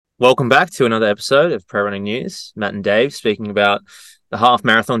Welcome back to another episode of Pro Running News. Matt and Dave speaking about the half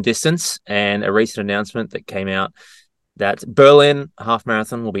marathon distance and a recent announcement that came out that Berlin half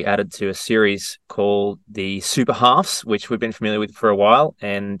marathon will be added to a series called the Super Halves, which we've been familiar with for a while.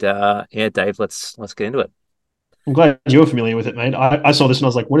 And yeah, Dave, let's get into it. I'm glad you're familiar with it, mate. I saw this and I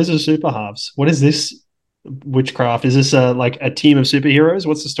was like, what is a super halves? What is this witchcraft? Is this like a team of superheroes?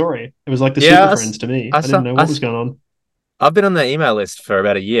 What's the story? It was like the Super Yeah, Friends to me. I I didn't saw, know what was going on. I've been on the email list for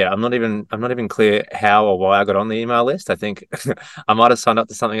about a year. I'm not even clear how or why I got on the email list. I think I might have signed up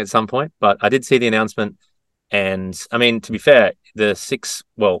to something at some point, but I did see the announcement. And I mean, to be fair, the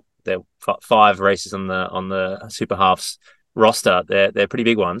there are five races on the Super Halves roster. They're pretty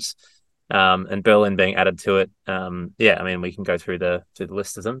big ones. And Berlin being added to it. Yeah, I mean, we can go through the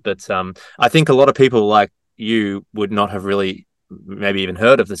list of them, but I think a lot of people like you would not have really maybe even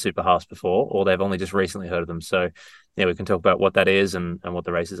heard of the Super Halves before, or they've only just recently heard of them. So yeah, we can talk about what that is and what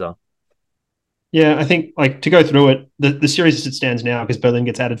the races are. Yeah, I think like to go through it, the series as it stands now, because Berlin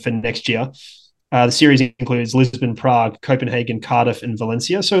gets added for next year. The series includes Lisbon, Prague, Copenhagen, Cardiff, and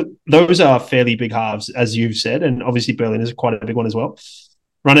Valencia. So those are fairly big halves, as you've said, and obviously Berlin is quite a big one as well.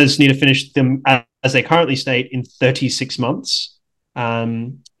 Runners need to finish them as they currently state in 36 months,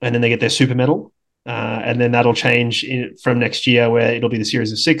 and then they get their super medal. And then that'll change from next year, where it'll be the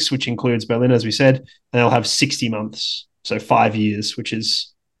series of six, which includes Berlin, as we said, and they'll have 60 months, so 5 years, which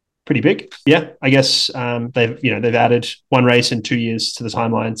is pretty big. Yeah, I guess they've added one race in 2 years to the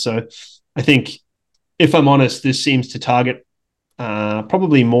timeline. So I think, if I'm honest, this seems to target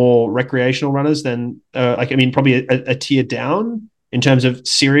probably more recreational runners than probably a tier down in terms of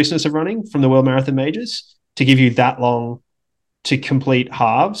seriousness of running from the World Marathon Majors to give you that long to complete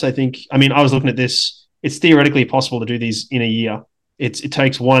halves. I was looking at this. It's theoretically possible to do these in a year. It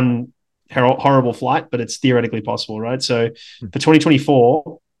takes one horrible flight, but it's theoretically possible, right? So for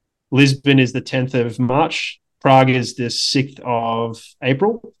 2024, Lisbon is the 10th of March. Prague is the 6th of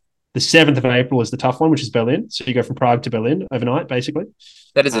April. The 7th of April is the tough one, which is Berlin. So you go from Prague to Berlin overnight, basically,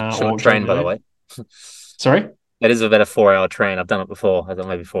 That is a short or train, during the by the night. way. Sorry. That is about a 4 hour train. I've done it before. I've done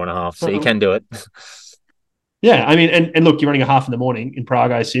maybe 4.5, so you can do it. Yeah, I mean, and look, you're running a half in the morning in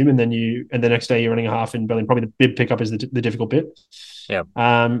Prague, I assume, and the next day you're running a half in Berlin. Probably the bib pickup is the difficult bit. Yeah.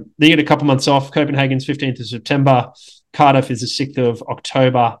 Then you get a couple months off. Copenhagen's 15th of September. Cardiff is the 6th of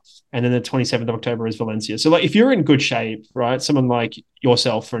October, and then the 27th of October is Valencia. So, like, if you're in good shape, right, someone like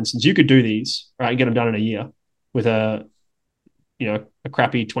yourself, for instance, you could do these, right, and get them done in a year with a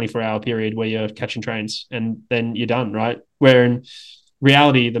crappy 24-hour period where you're catching trains, and then you're done, right? Where in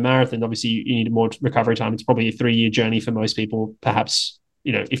reality, the marathon, obviously, you need more recovery time. It's probably a 3 year journey for most people, perhaps,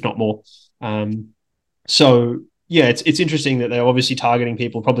 if not more. So yeah, it's interesting that they're obviously targeting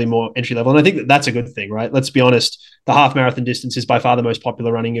people probably more entry level, and I think that's a good thing, right? Let's be honest. The half marathon distance is by far the most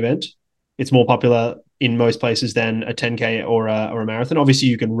popular running event. It's more popular in most places than a 10K or a marathon. Obviously,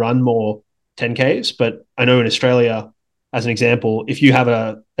 you can run more 10Ks, but I know in Australia, as an example, if you have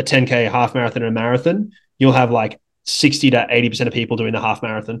a 10K, half marathon, and a marathon, you'll have like 60 to 80% of people doing the half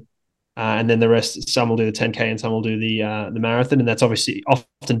marathon. And then the rest, some will do the 10K and some will do the marathon. And that's obviously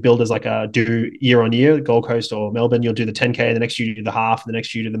often billed as like a do year on year, Gold Coast or Melbourne. You'll do the 10K, the next year you do the half, the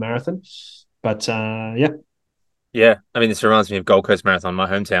next year you do the marathon. But yeah. Yeah. I mean, this reminds me of Gold Coast Marathon, my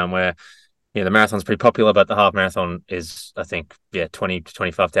hometown, where the marathon's pretty popular, but the half marathon is, I think, 20 to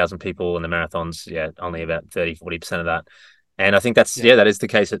 25,000 people, and the marathon's, only about 30-40% of that. And I think Yeah. that is the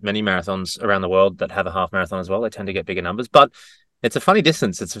case at many marathons around the world that have a half marathon as well. They tend to get bigger numbers, but it's a funny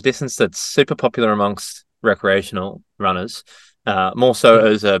distance. It's a distance that's super popular amongst recreational runners. More so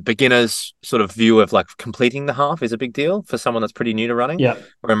Yeah. as a beginner's sort of view of like completing the half is a big deal for someone that's pretty new to running, Yeah.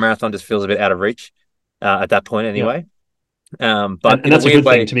 where a marathon just feels a bit out of reach at that point Yeah. anyway. And, But and in a that's a weird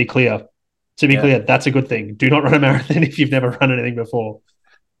good thing, way, to be clear. To be yeah, clear, that's a good thing. Do not run a marathon if you've never run anything before.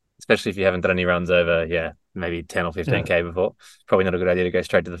 especially if you haven't done any runs over, maybe 10 or Yeah. 15K before. Probably not a good idea to go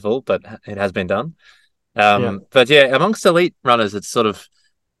straight to the full, but it has been done. Yeah. But yeah, amongst elite runners, it's sort of,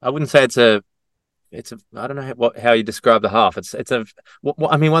 I wouldn't say I don't know how you describe the half.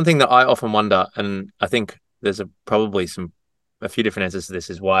 I mean, one thing that I often wonder, and I think there's probably a few different answers to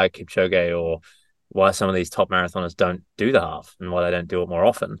this, is why Kipchoge or why some of these top marathoners don't do the half and why they don't do it more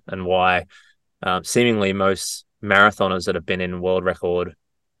often, and why seemingly most marathoners that have been in world record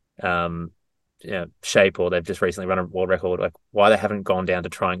um, shape, or they've just recently run a world record, like why they haven't gone down to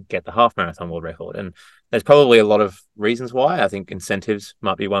try and get the half marathon world record. And there's probably a lot of reasons why. I think incentives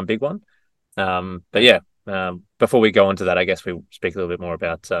might be one big one. But Yeah. yeah, before we go into that, I guess we speak a little bit more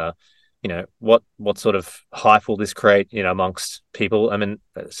about what sort of hype will this create, amongst people. I mean,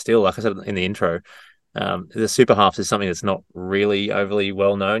 still, like I said in the intro, The super halves is something that's not really overly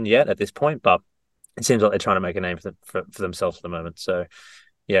well known yet at this point, but it seems like they're trying to make a name for themselves at the moment. So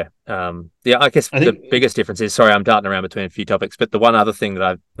yeah, yeah. I guess I the think, biggest difference is, sorry, I'm darting around between a few topics, but the one other thing that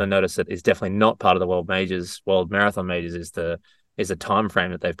I've noticed that is definitely not part of the world marathon majors is the time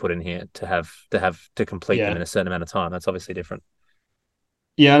frame that they've put in here to complete them yeah, in a certain amount of time. That's obviously different.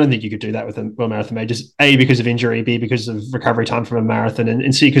 yeah, I don't think you could do that with the World Marathon Majors. A, because of injury, B, because of recovery time from a marathon,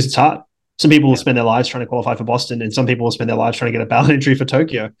 and C, because it's hard. Some people will Yeah, spend their lives trying to qualify for Boston, and some people will spend their lives trying to get a ballot entry for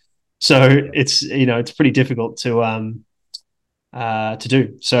Tokyo. So yeah, it's pretty difficult to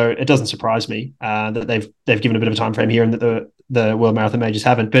do. So it doesn't surprise me that they've given a bit of a time frame here, and that the World Marathon Majors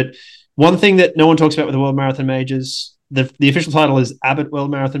haven't. But one thing that no one talks about with the World Marathon Majors, the official title is Abbott World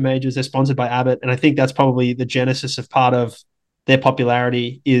Marathon Majors. They're sponsored by Abbott, and I think that's probably the genesis of part of their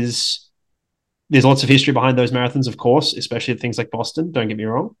popularity. Is there's lots of history behind those marathons, of course, especially at things like Boston. Don't get me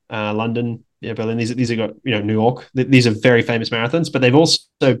wrong, London, yeah, Berlin. These are got New York. These are very famous marathons, but they've also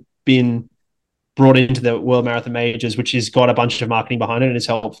been brought into the World Marathon Majors, which has got a bunch of marketing behind it and is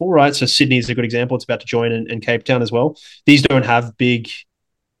helpful, right? So Sydney is a good example. It's about to join, and Cape Town as well. These don't have big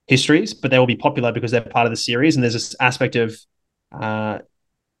histories, but they will be popular because they're part of the series, and there's this aspect of uh,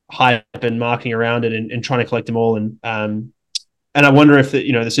 hype and marketing around it, and trying to collect them all. And I wonder if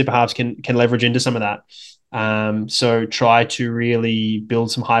the super halves can leverage into some of that. So try to really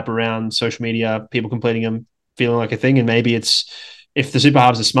build some hype around social media, people completing them, feeling like a thing, and maybe it's if the super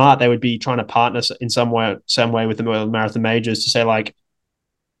halves are smart, they would be trying to partner in some way with the marathon majors to say like,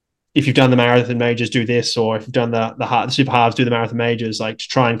 if you've done the marathon majors, do this, or if you've done the super halves, do the marathon majors, like to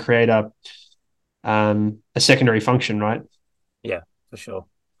try and create a secondary function, right? yeah, for sure.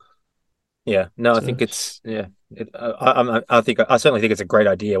 Yeah, no, I So think it's yeah. I certainly think it's a great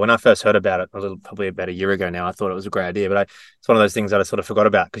idea. When I first heard about it, probably about a year ago now, I thought it was a great idea. But it's one of those things that I sort of forgot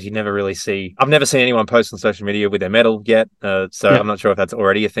about because you never really see. I've never seen anyone post on social media with their medal yet, so I'm yeah, not sure if that's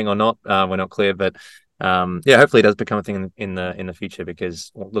already a thing or not. We're not clear, but yeah, hopefully it does become a thing in the future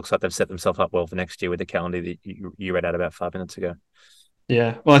because it looks like they've set themselves up well for next year with the calendar that you read out about 5 minutes ago.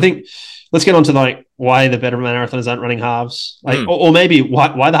 yeah. Well, I think let's get on to like why the better marathoners aren't running halves, like, Mm, or maybe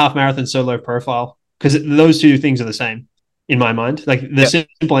why the half marathon so low profile, because those two things are the same in my mind. Like the yep.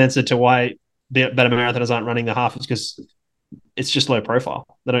 simple answer to why better marathoners aren't running the half is because it's just low profile.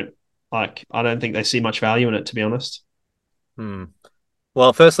 They don't like. I don't think they see much value in it, to be honest. Mm.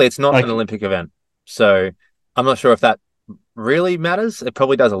 Well, firstly, it's not an Like, Olympic event, so I'm not sure if that really matters. It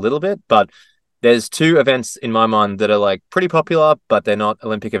probably does a little bit, but there's two events in my mind that are like pretty popular, but they're not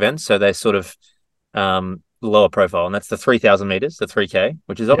Olympic events, so they're sort of lower profile, and that's the 3,000 meters, the 3K,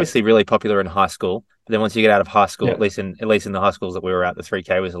 which is yeah, obviously really popular in high school. But then once you get out of high school, yeah, at least in the high schools that we were at, the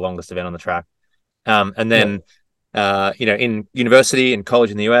 3K was the longest event on the track. And yeah, then in university and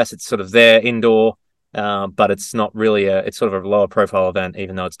college in the US, it's sort of there indoor, but it's not really it's sort of a lower profile event,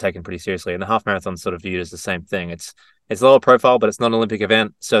 even though it's taken pretty seriously. And the half marathon's sort of viewed as the same thing. It's lower profile, but it's not an Olympic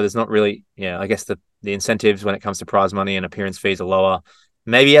event, so there's not really, yeah, I guess the incentives when it comes to prize money and appearance fees are lower.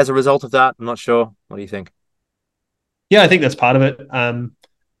 Maybe as a result of that, I'm not sure. What do you think? yeah. I think that's part of it.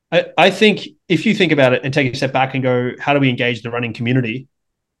 I think if you think about it and take a step back and go, how do we engage the running community?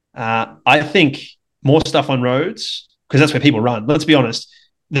 I think more stuff on roads because that's where people run. Let's be honest.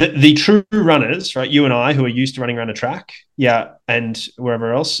 The true runners, right? You and I, who are used to running around a track, yeah, and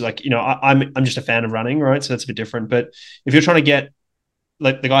wherever else, like I'm just a fan of running, right? So that's a bit different. But if you're trying to get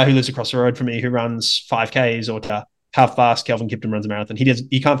like the guy who lives across the road from me who runs 5Ks or to how fast Kelvin Kipton runs a marathon,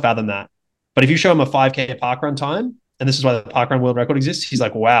 he can't fathom that. But if you show him a 5K park run time, and this is why the park run world record exists, he's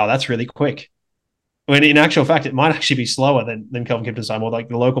like, wow, that's really quick. When in actual fact, it might actually be slower than Kelvin Kipton's time, or like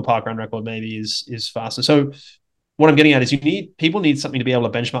the local park run record maybe is faster. So what I'm getting at is people need something to be able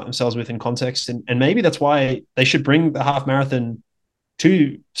to benchmark themselves with in context, and maybe that's why they should bring the half marathon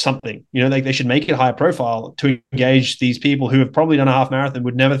to something. Like they should make it higher profile to engage these people who have probably done a half marathon,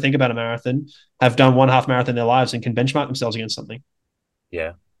 would never think about a marathon, have done one half marathon in their lives, and can benchmark themselves against something.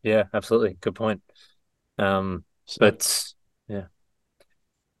 Yeah, yeah, absolutely. Good point. Um, So but yeah,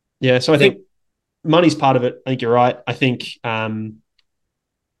 yeah, so I I think think money's part of it. I think you're right. I think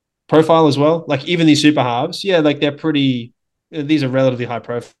profile as well. Like even these super halves, yeah, like they're pretty. These are relatively high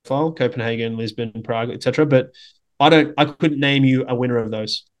profile: Copenhagen, Lisbon, Prague, etc. But I couldn't name you a winner of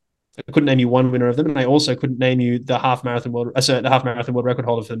those. I couldn't name you one winner of them, and I also couldn't name you the half marathon world record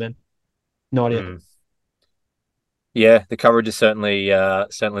holder for the men. No idea. hmm, yeah, the coverage is certainly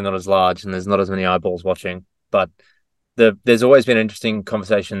not as large, and there's not as many eyeballs watching. But there's always been an interesting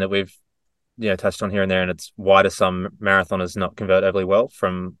conversation that we've touched on here and there, and it's why do some marathoners not convert overly well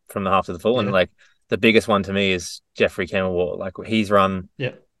from the half to the full? And Yeah, like the biggest one to me is Jeffrey Campbell. Like he's run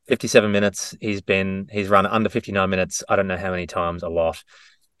yeah, 57 minutes. He's run under 59 minutes. I don't know how many times, a lot.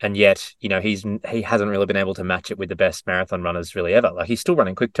 And yet, he hasn't really been able to match it with the best marathon runners really ever. Like, he's still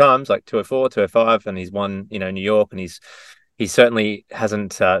running quick times like 2:04, 2:05, and he's won, New York, and he certainly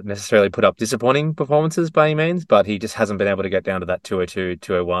hasn't necessarily put up disappointing performances by any means, but he just hasn't been able to get down to that 2:02,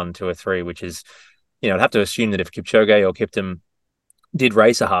 2:01, 2:03, which is, I'd have to assume that if Kipchoge or Kiptum did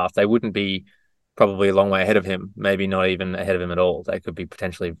race a half, they wouldn't be probably a long way ahead of him, maybe not even ahead of him at all. They could be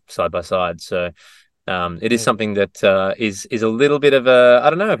potentially side by side. So it is Yeah. something that is a little bit of I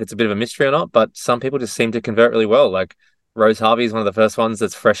don't know if it's a bit of a mystery or not, but some people just seem to convert really well. Like Rose Harvey is one of the first ones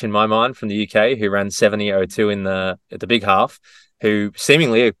that's fresh in my mind from the UK, who ran 70:02 at the big half, who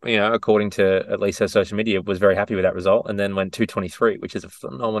seemingly, according to at least her social media, was very happy with that result, and then went 2:23, which is a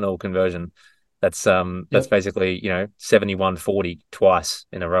phenomenal conversion. That's Yep. basically 71:40 twice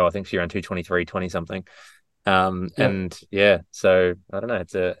in a row. I think she ran 2:23:20 something. Yep. And yeah, so I don't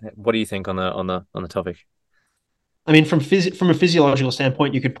know. What do you think on the topic? I mean, from a physiological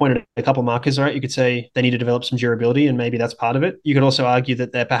standpoint, you could point at a couple of markers, right? You could say they need to develop some durability, and maybe that's part of it. You could also argue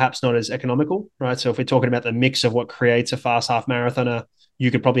that they're perhaps not as economical, right? So if we're talking about the mix of what creates a fast half marathoner,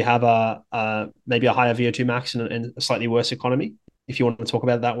 you could probably have maybe a higher VO2 max and a slightly worse economy if you want to talk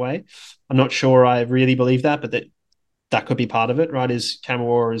about it that way. I'm not sure I really believe that, but that could be part of it, right? Is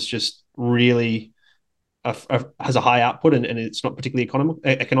Camera is just really has a high output and it's not particularly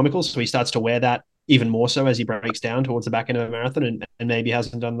economical. So he starts to wear that even more so as he breaks down towards the back end of a marathon and maybe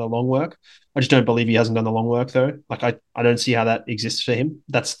hasn't done the long work. I just don't believe he hasn't done the long work though. Like I don't see how that exists for him.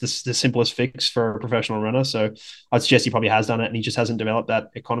 That's the simplest fix for a professional runner. So I'd suggest he probably has done it and he just hasn't developed that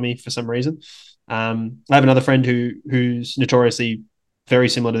economy for some reason. I have another friend who's notoriously very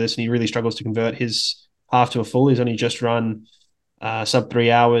similar to this and he really struggles to convert his half to a full. He's only just run sub 3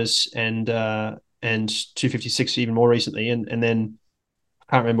 hours and 256 even more recently. And then I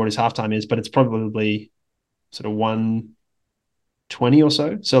can't remember what his halftime is, but it's probably sort of 120 or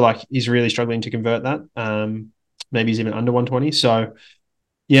so. So like he's really struggling to convert that. Maybe he's even under 120. So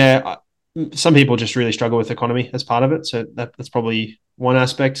yeah, some people just really struggle with economy as part of it. So that's probably one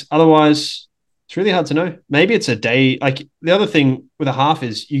aspect. Otherwise, it's really hard to know. Maybe it's a day. Like the other thing with a half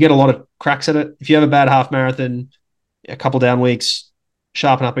is you get a lot of cracks at it. If you have a bad half marathon, a couple down weeks,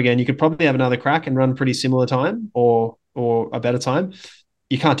 sharpen up again, you could probably have another crack and run pretty similar time or a better time.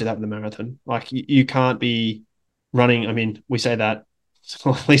 You can't do that with a marathon. Like you can't be running. I mean, we say that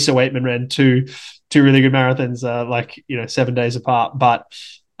Lisa Waitman ran two really good marathons, 7 days apart. But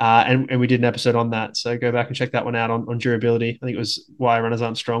and we did an episode on that, so go back and check that one out on durability. I think it was why runners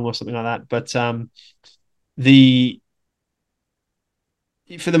aren't strong or something like that. But the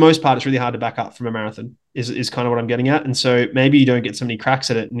for the most part, it's really hard to back up from a marathon. Is kind of what I'm getting at, and so maybe you don't get so many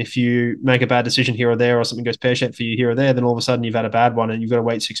cracks at it. And if you make a bad decision here or there, or something goes pear shaped for you here or there, then all of a sudden you've had a bad one, and you've got to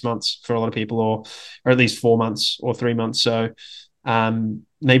wait 6 months for a lot of people, or at least 4 months or 3 months. So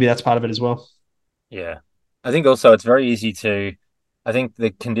maybe that's part of it as well. Yeah, I think also it's very easy to. I think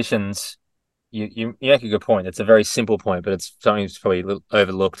the conditions. You make a good point. It's a very simple point, but it's something that's probably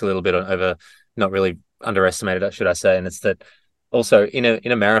overlooked a little bit, not really underestimated, should I say? And it's that also in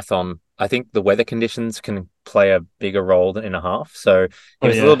a marathon, I think the weather conditions can play a bigger role than in a half. So Oh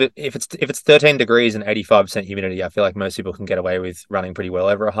if it's a little yeah. bit, if it's 13 degrees and 85% humidity, I feel like most people can get away with running pretty well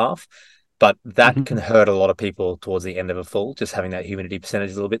over a half. But that can Mm-hmm. hurt a lot of people towards the end of a full, just having that humidity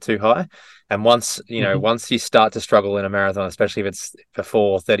percentage a little bit too high. And Mm-hmm. once you start to struggle in a marathon, especially if it's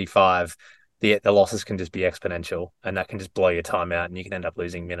before 35, the losses can just be exponential, and that can just blow your time out, and you can end up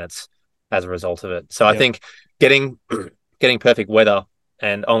losing minutes as a result of it. So I Yep. think getting getting perfect weather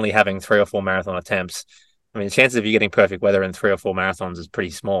and only having 3 or 4 marathon attempts, I mean, the chances of you getting perfect weather in 3 or 4 marathons is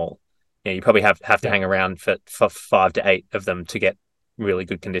pretty small. You probably have to hang Yep. around for 5 to 8 of them to get really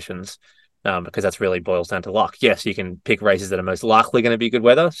good conditions. Because that's really boils down to luck. Yes, you can pick races that are most likely going to be good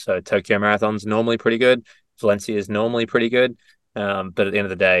weather. So Tokyo Marathon's normally pretty good. Valencia is normally pretty good. But at the end of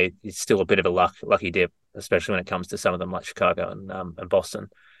the day, it's still a bit of a lucky dip, especially when it comes to some of them like Chicago and Boston.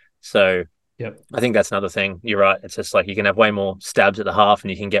 So Yep. I think that's another thing. You're right. It's just like you can have way more stabs at the half and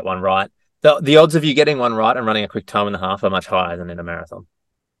you can get one right. The odds of you getting one right and running a quick time in the half are much higher than in a marathon.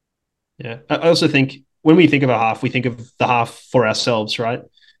 Yeah. I also think when we think of a half, we think of the half for ourselves, right?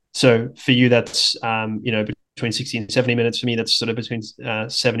 So for you, that's between 60 and 70 minutes. For me, that's sort of between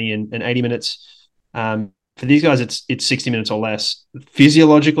 70 and 80 minutes. For these guys, it's 60 minutes or less.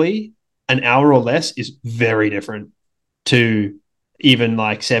 Physiologically, an hour or less is very different to even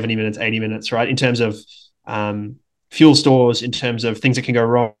like 70 minutes, 80 minutes, right? In terms of fuel stores, in terms of things that can go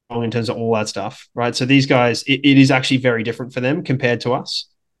wrong, in terms of all that stuff, right? So these guys, it is actually very different for them compared to us.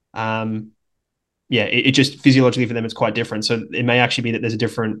 Um, yeah, it just physiologically for them it's quite different. So it may actually be that there's a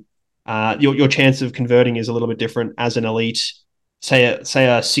different your chance of converting is a little bit different as an elite, say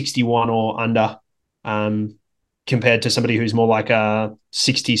a 61 or under, um, compared to somebody who's more like a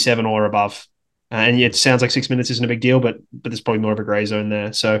 67 or above. And yeah, it sounds like 6 minutes isn't a big deal, but there's probably more of a gray zone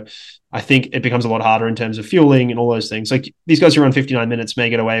there. So I think it becomes a lot harder in terms of fueling and all those things. Like these guys who run 59 minutes may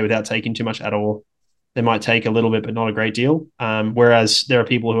get away without taking too much at all. They might take a little bit, but not a great deal. Whereas there are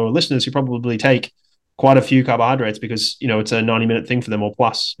people who are listeners who probably take quite a few carbohydrates because it's a 90-minute thing for them or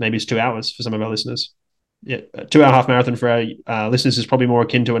plus. Maybe it's 2 hours for some of our listeners. Yeah, a 2 hour half marathon for our listeners is probably more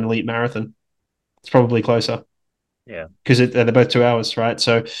akin to an elite marathon. It's probably closer Yeah. because they're both 2 hours, right?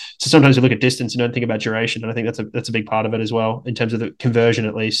 So sometimes you look at distance and don't think about duration, and I think that's a big part of it as well in terms of the conversion,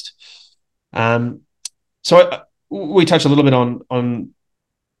 at least. Um, we touched a little bit on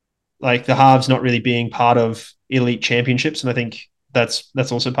like the halves not really being part of elite championships, and I think that's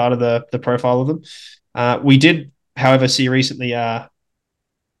also part of the profile of them. We did, however, see recently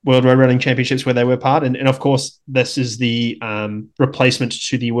World Road Running Championships where they were part, and of course this is the replacement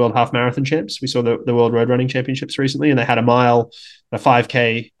to the World Half Marathon Champs. We saw the World Road Running Championships recently, and they had a mile, a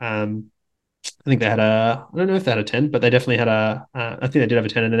 5K. I think they had I don't know if they had a 10, but they definitely had I think they did have a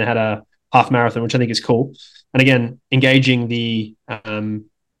 10, and then they had a half marathon, which I think is cool. And again, engaging the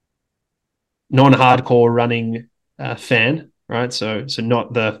non-hardcore running fan, right? So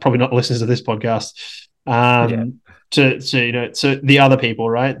not probably not listeners of this podcast. Yeah. So the other people,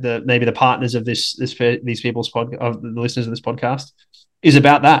 right? Maybe the partners of these people's of the listeners of this podcast is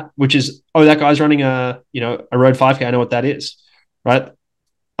about that, which is, oh, that guy's running a road 5K. I know what that is, right?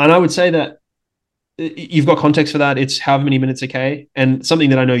 And I would say that you've got context for that. It's however many minutes a K, and something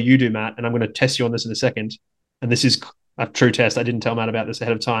that I know you do, Matt, and I'm going to test you on this in a second. And this is a true test. I didn't tell Matt about this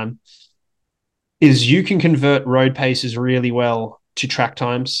ahead of time. Is you can convert road paces really well to track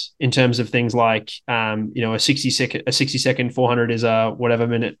times in terms of things like a 60-second 400 is a whatever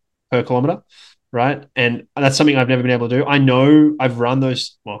minute per kilometer, right? And that's something I've never been able to do. I know I've run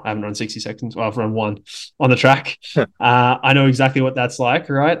those. Well, I haven't run 60 seconds. Well, I've run one on the track. I know exactly what that's like,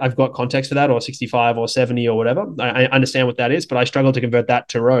 right? I've got context for that, or 65 or 70 or whatever. I understand what that is, but I struggle to convert that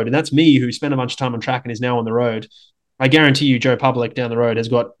to road. And that's me who spent a bunch of time on track and is now on the road. I guarantee you, Joe Public down the road has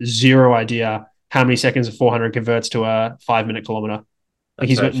got zero idea how many seconds of 400 converts to a 5 minute kilometer. Like That's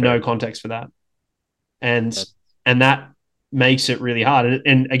he's very got no true. context for that. And That's, and that makes it really hard.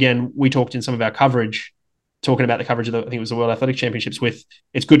 And again, we talked in some of our coverage, talking about the coverage of I think it was the World Athletic Championships with,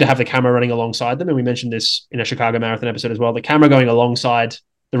 it's good to have the camera running alongside them. And we mentioned this in a Chicago Marathon episode as well. The camera going alongside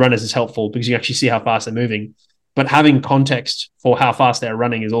the runners is helpful because you actually see how fast they're moving. But having context for how fast they're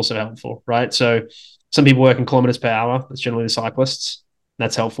running is also helpful, right? So some people work in kilometers per hour. That's generally the cyclists.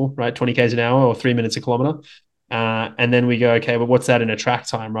 That's helpful, right? 20 Ks an hour or 3 minutes a kilometer. And then we go, okay, well, what's that in a track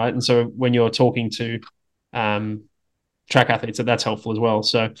time, right? And so when you're talking to track athletes, that's helpful as well.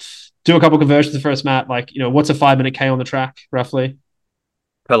 So do a couple of conversions first, Matt. Like, what's a 5 minute K on the track roughly?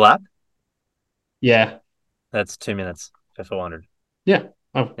 per lap, Yeah. that's 2 minutes for 400. Yeah.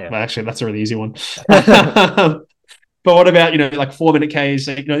 Oh, Yeah. well, actually, that's a really easy one. But what about, like 4 minute Ks,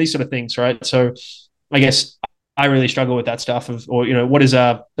 these sort of things, right? So I guess I really struggle with that stuff what is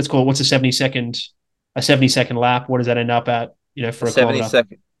what's a 70-second lap? What does that end up at, A for a 70 kilometer?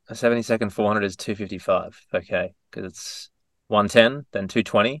 second a 70-second 400 is 255. Okay. Because it's 110, then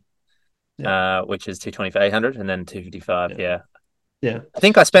 220, Yeah. which is 220 for 800, and then 255. Yeah. Yeah. Yeah. I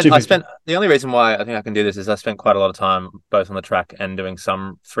spent 250. the only reason why I think I can do this is I spent quite a lot of time both on the track and doing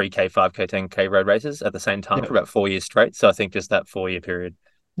some 3K, 5K, 10K road races at the same time Yeah. for about 4 years straight. So I think just that 4 year period,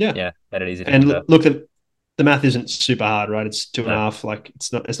 Yeah. yeah, made it easy to And convert. look, the math isn't super hard, right? It's two and a No. half. Like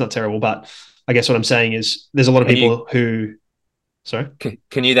it's not terrible. But I guess what I'm saying is there's a lot of Can you people who, sorry,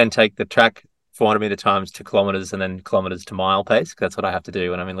 can you then take the track 400-meter times to kilometers and then kilometers to mile pace? 'Cause that's what I have to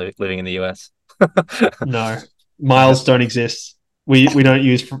do when I'm living in the US. no, miles don't exist. We don't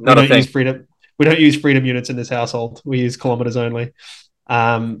use we Not a don't use thing. freedom. We don't use freedom units in this household. We use kilometers only.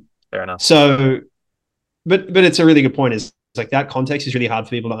 Um, Fair enough. so, but it's a really good point. Is like that context is really hard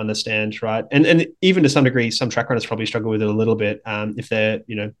for people to understand, right? And even to some degree, some track runners probably struggle with it a little bit. If they're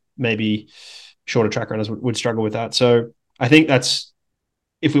maybe shorter track runners would struggle with that. So I think that's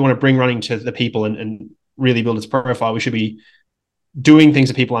if we want to bring running to the people and really build its profile, we should be doing things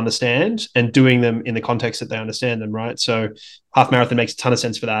that people understand and doing them in the context that they understand them, right? So half marathon makes a ton of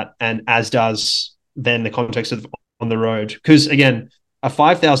sense for that, and as does then the context of on the road. Because again, a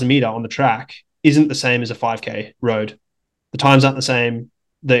 5,000 meter on the track isn't the same as a 5K road. The times aren't the same.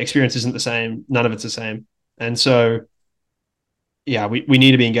 The experience isn't the same. None of it's the same. And so, yeah, we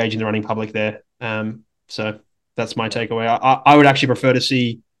need to be engaging the running public there. So that's my takeaway. I would actually prefer to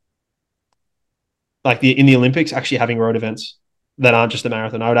see like in the Olympics, actually having road events that aren't just the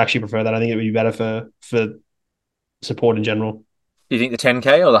marathon. I would actually prefer that. I think it would be better for support in general. Do you think the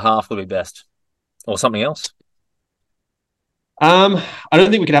 10K or the half will be best, or something else? Um, I don't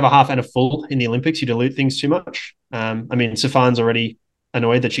think we could have a half and a full in the Olympics. You dilute things too much. I mean, Safan's already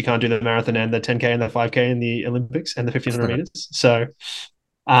annoyed that she can't do the marathon and the 10K and the 5K in the Olympics and the 1500 meters. So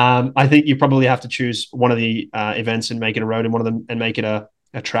I think you probably have to choose one of the events and make it a road, and one of them and make it a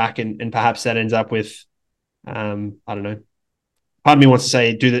track, and perhaps that ends up with I don't know. Part of me wants to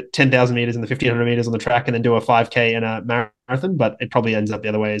say do the 10,000 meters and the 1500 meters on the track, and then do a 5K and a marathon, but it probably ends up the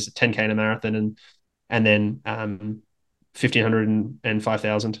other way: is a 10K and a marathon, and then 1500 and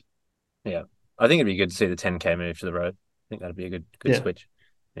 5,000. Yeah, I think it'd be good to see the 10K move to the road. I think that'd be a good Yeah, switch.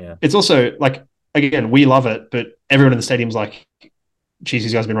 Yeah, it's also like, again, we love it, but everyone in the stadium's like, geez,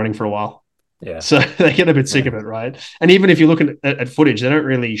 these guys have been running for a while. yeah, So they get a bit sick yeah, of it, right? And even if you look at footage, they don't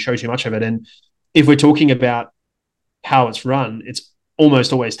really show too much of it. And if we're talking about how it's run, it's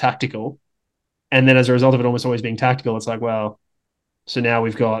almost always tactical. And then as a result of it almost always being tactical, it's like, well, so now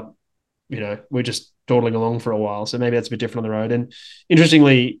we've got, we're just dawdling along for a while. So maybe that's a bit different on the road. And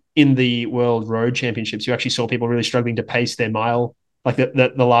interestingly, in the World Road Championships, you actually saw people really struggling to pace their mile, like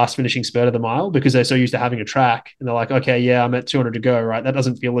the last finishing spurt of the mile, because they're so used to having a track. And they're like, okay, yeah, I'm at 200 to go, right? That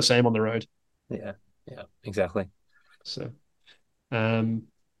doesn't feel the same on the road. yeah, yeah, exactly. So, um,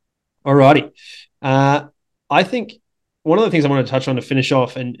 alrighty. Uh, I think one of the things I wanted to touch on to finish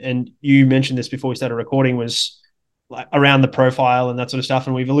off, and you mentioned this before we started recording, was like around the profile and that sort of stuff.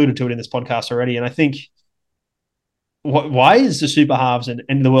 And we've alluded to it in this podcast already. And I think, why is the super halves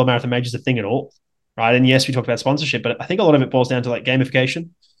and the World Marathon Majors a thing at all? Right. And yes, we talked about sponsorship, but I think a lot of it boils down to like gamification.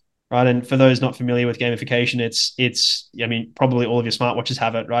 Right. And for those not familiar with gamification, I mean, probably all of your smartwatches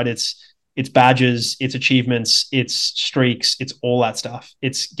have it, right? It's badges, it's achievements, it's streaks, it's all that stuff.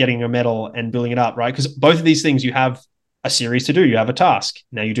 It's getting a medal and building it up, right? Because both of these things, you have a series to do. You have a task.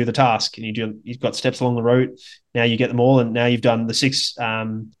 Now you do the task, and you've got steps along the road. Now you get them all, and now you've done the six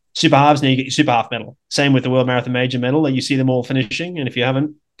super halves. Now you get your super half medal. Same with the World Marathon Major medal. That you see them all finishing, and if you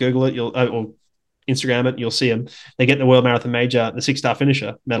haven't, Google it. Or Instagram it. You'll see them. They get the World Marathon Major, the 6-star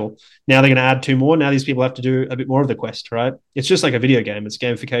finisher medal. Now they're going to add 2 more. Now these people have to do a bit more of the quest, right? It's just like a video game. It's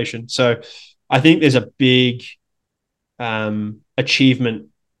gamification. So I think there's a big achievement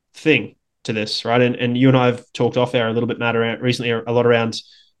thing to this, right? And you and I have talked off air a little bit, Matt, around recently, a lot around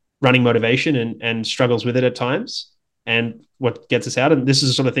running motivation and struggles with it at times, and what gets us out. And this is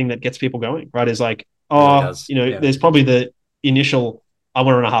the sort of thing that gets people going, right? Is like, It really does. Yeah, there's probably the initial, I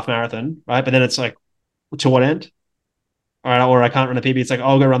want to run a half marathon, right? But then it's like, to what end? All right, or I can't run a PB. It's like,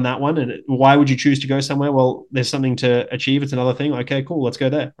 I'll go run that one. And why would you choose to go somewhere? Well, there's something to achieve. It's another thing. Okay, cool. Let's go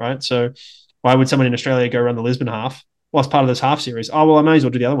there, right? So why would someone in Australia go run the Lisbon half? Well, it's part of this half series. Oh, well, I may as well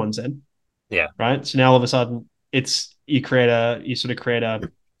do the other ones then, yeah. right? So now all of a sudden, you sort of create a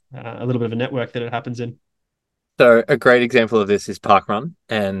little bit of a network that it happens in. So a great example of this is park run,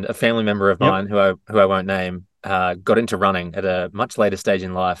 and a family member of Yep. mine who I won't name got into running at a much later stage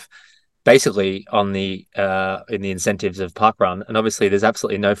in life, basically on the in the incentives of park run. And obviously there's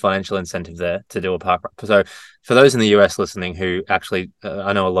absolutely no financial incentive there to do a park run. So for those in the US listening who actually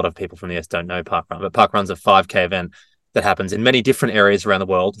I know a lot of people from the US don't know park run, but park run's a 5K event that happens in many different areas around the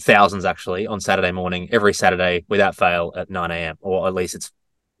world, thousands actually, on Saturday morning, every Saturday without fail at 9 a.m. or at least it's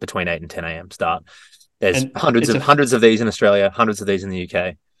between 8 and 10 a.m. start. There's And hundreds of these in Australia, hundreds of these in the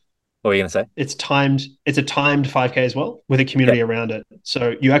UK. What were you going to say? it's a timed 5K as well, with a Yep. community around it.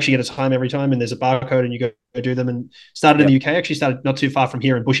 So you actually get a time every time, and there's a barcode, and you go do them. And started in Yep. the UK, actually started not too far from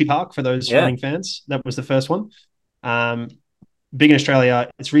here in Bushy Park for those Yeah. running fans. That was the first one. Um, Big in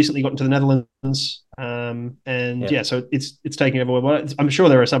Australia. It's recently gotten to the Netherlands. And Yeah. yeah, so it's taking over. I'm sure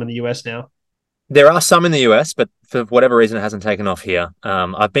there are some in the US now. There are some in the US, but for whatever reason, it hasn't taken off here.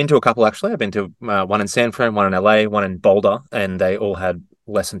 I've been to a couple actually. I've been to one in San Fran, one in LA, one in Boulder, and they all had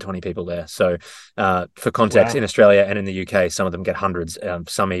less than 20 people there. So, for context, in Wow. Australia and in the UK, some of them get hundreds,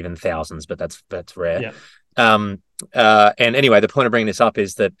 some even thousands, but that's rare. Yeah. Um, and anyway, the point of bringing this up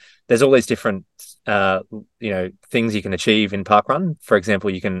is that there's all these different, things you can achieve in parkrun. For example,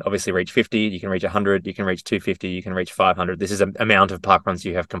 you can obviously reach 50, you can reach 100, you can reach 250, you can reach 500. This is an amount of parkruns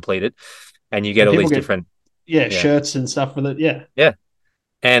you have completed, and you get And all people these get, different, yeah, yeah, shirts and stuff with it. Yeah. yeah.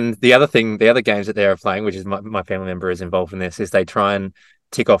 And the other games that they're playing, which is my family member is involved in this, is they try and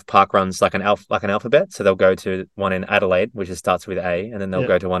tick off park runs like an alphabet. So they'll go to one in Adelaide, which starts with A, and then they'll Yeah.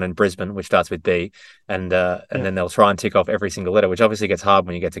 go to one in Brisbane, which starts with B, and Yeah. then they'll try and tick off every single letter, which obviously gets hard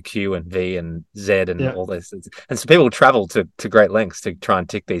when you get to Q and V and Z and Yeah. all this. And so people travel to great lengths to try and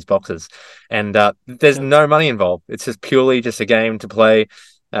tick these boxes, and there's Yeah. no money involved. It's just purely just a game to play.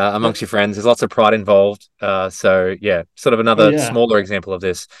 amongst your friends. There's lots of pride involved. So yeah, sort of Oh another yeah, smaller example of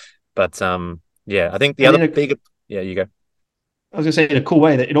this. But yeah, I think the and other in a big, yeah, you go. I was going to say in a cool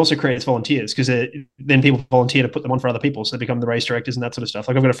way that it also creates volunteers because then people volunteer to put them on for other people, so they become the race directors and that sort of stuff.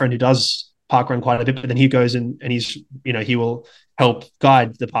 Like I've got a friend who does park run quite a bit, but then he goes and he's he will help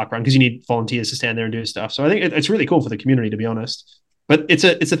guide the park run because you need volunteers to stand there and do stuff. So I think it's really cool for the community, to be honest. But it's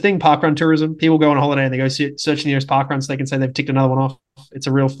a thing, park run tourism. People go on holiday and they go search the nearest park run so they can say they've ticked another one off. It's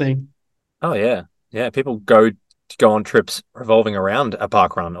a real thing. Oh yeah, yeah. People go on trips revolving around a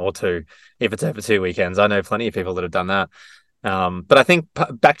park run or two if it's over 2 weekends. I know plenty of people that have done that. But I think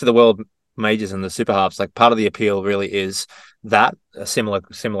back to the world majors and the super halves, like part of the appeal really is that a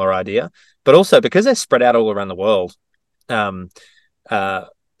similar idea, but also because they're spread out all around the world. Um, uh,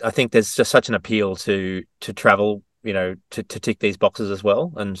 I think there's just such an appeal to travel, to tick these boxes as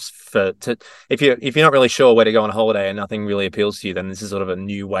well. And for to if you're not really sure where to go on holiday and nothing really appeals to you, then this is sort of a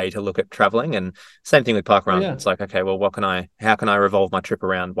new way to look at traveling. And same thing with Oh parkrun. yeah, It's like, okay, well, how can I revolve my trip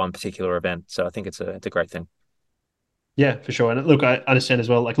around one particular event? So I think it's a great thing. yeah, for sure. And look, I understand as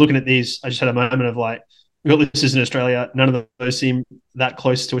well. Like looking at these, I just had a moment of like, we got this in Australia. None of those seem that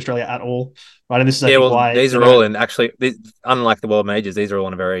close to Australia at all, right? And this is, I Yeah, think, well, why these they are all don't. in actually, unlike the world majors, these are all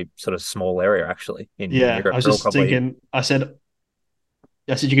in a very sort of small area actually in Yeah, I Europe. was They're all just probably, thinking. I said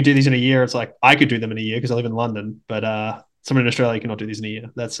you could do these in a year. It's like I could do them in a year because I live in London, but someone in Australia cannot do these in a year.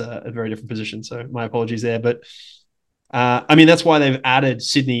 That's a very different position. So my apologies there. But I mean, that's why they've added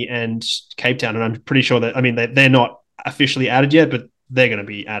Sydney and Cape Town, and I'm pretty sure that they're not officially added yet, but they're going to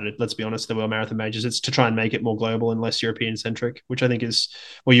be added. Let's be honest, the World Marathon Majors. It's to try and make it more global and less European centric, which I think is,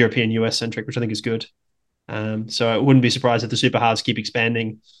 or European US centric, which I think is good. So I wouldn't be surprised if the super halves keep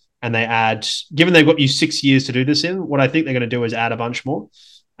expanding and they add, given they've got you 6 years to do this in, what I think they're going to do is add a bunch more.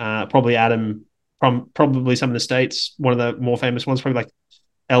 Probably add them from probably some of the states. One of the more famous ones, probably like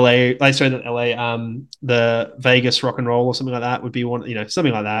LA, like sorry, not LA, the Vegas rock and roll or something like that would be one,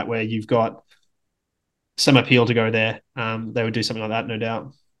 something like that where you've got some appeal to go there. They would do something like that, no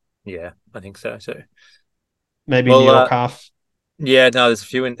doubt. yeah, I think so. So, Maybe New well, York half. yeah, no, there's a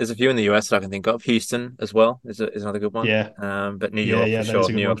few in the US that I can think of. Houston as well is another good one. Yeah, But New yeah, York yeah, for that is sure.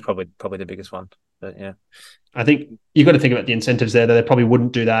 a New good York's one. probably the biggest one. But yeah, I think you've got to think about the incentives there that they probably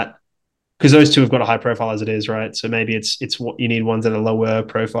wouldn't do that because those two have got a high profile as it is, right? So maybe it's what you need ones that are lower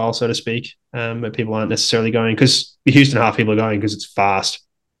profile, so to speak, but people aren't necessarily going because the Houston half people are going because it's fast,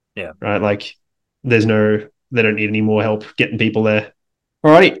 yeah. right? Like they don't need any more help getting people there.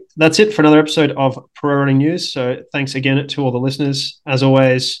 Alrighty, that's it for another episode of Pro Running News. So thanks again to all the listeners. As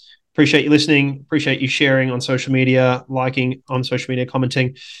always, appreciate you listening. Appreciate you sharing on social media, liking on social media,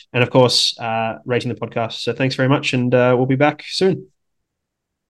 commenting, and of course, rating the podcast. So thanks very much, and we'll be back soon.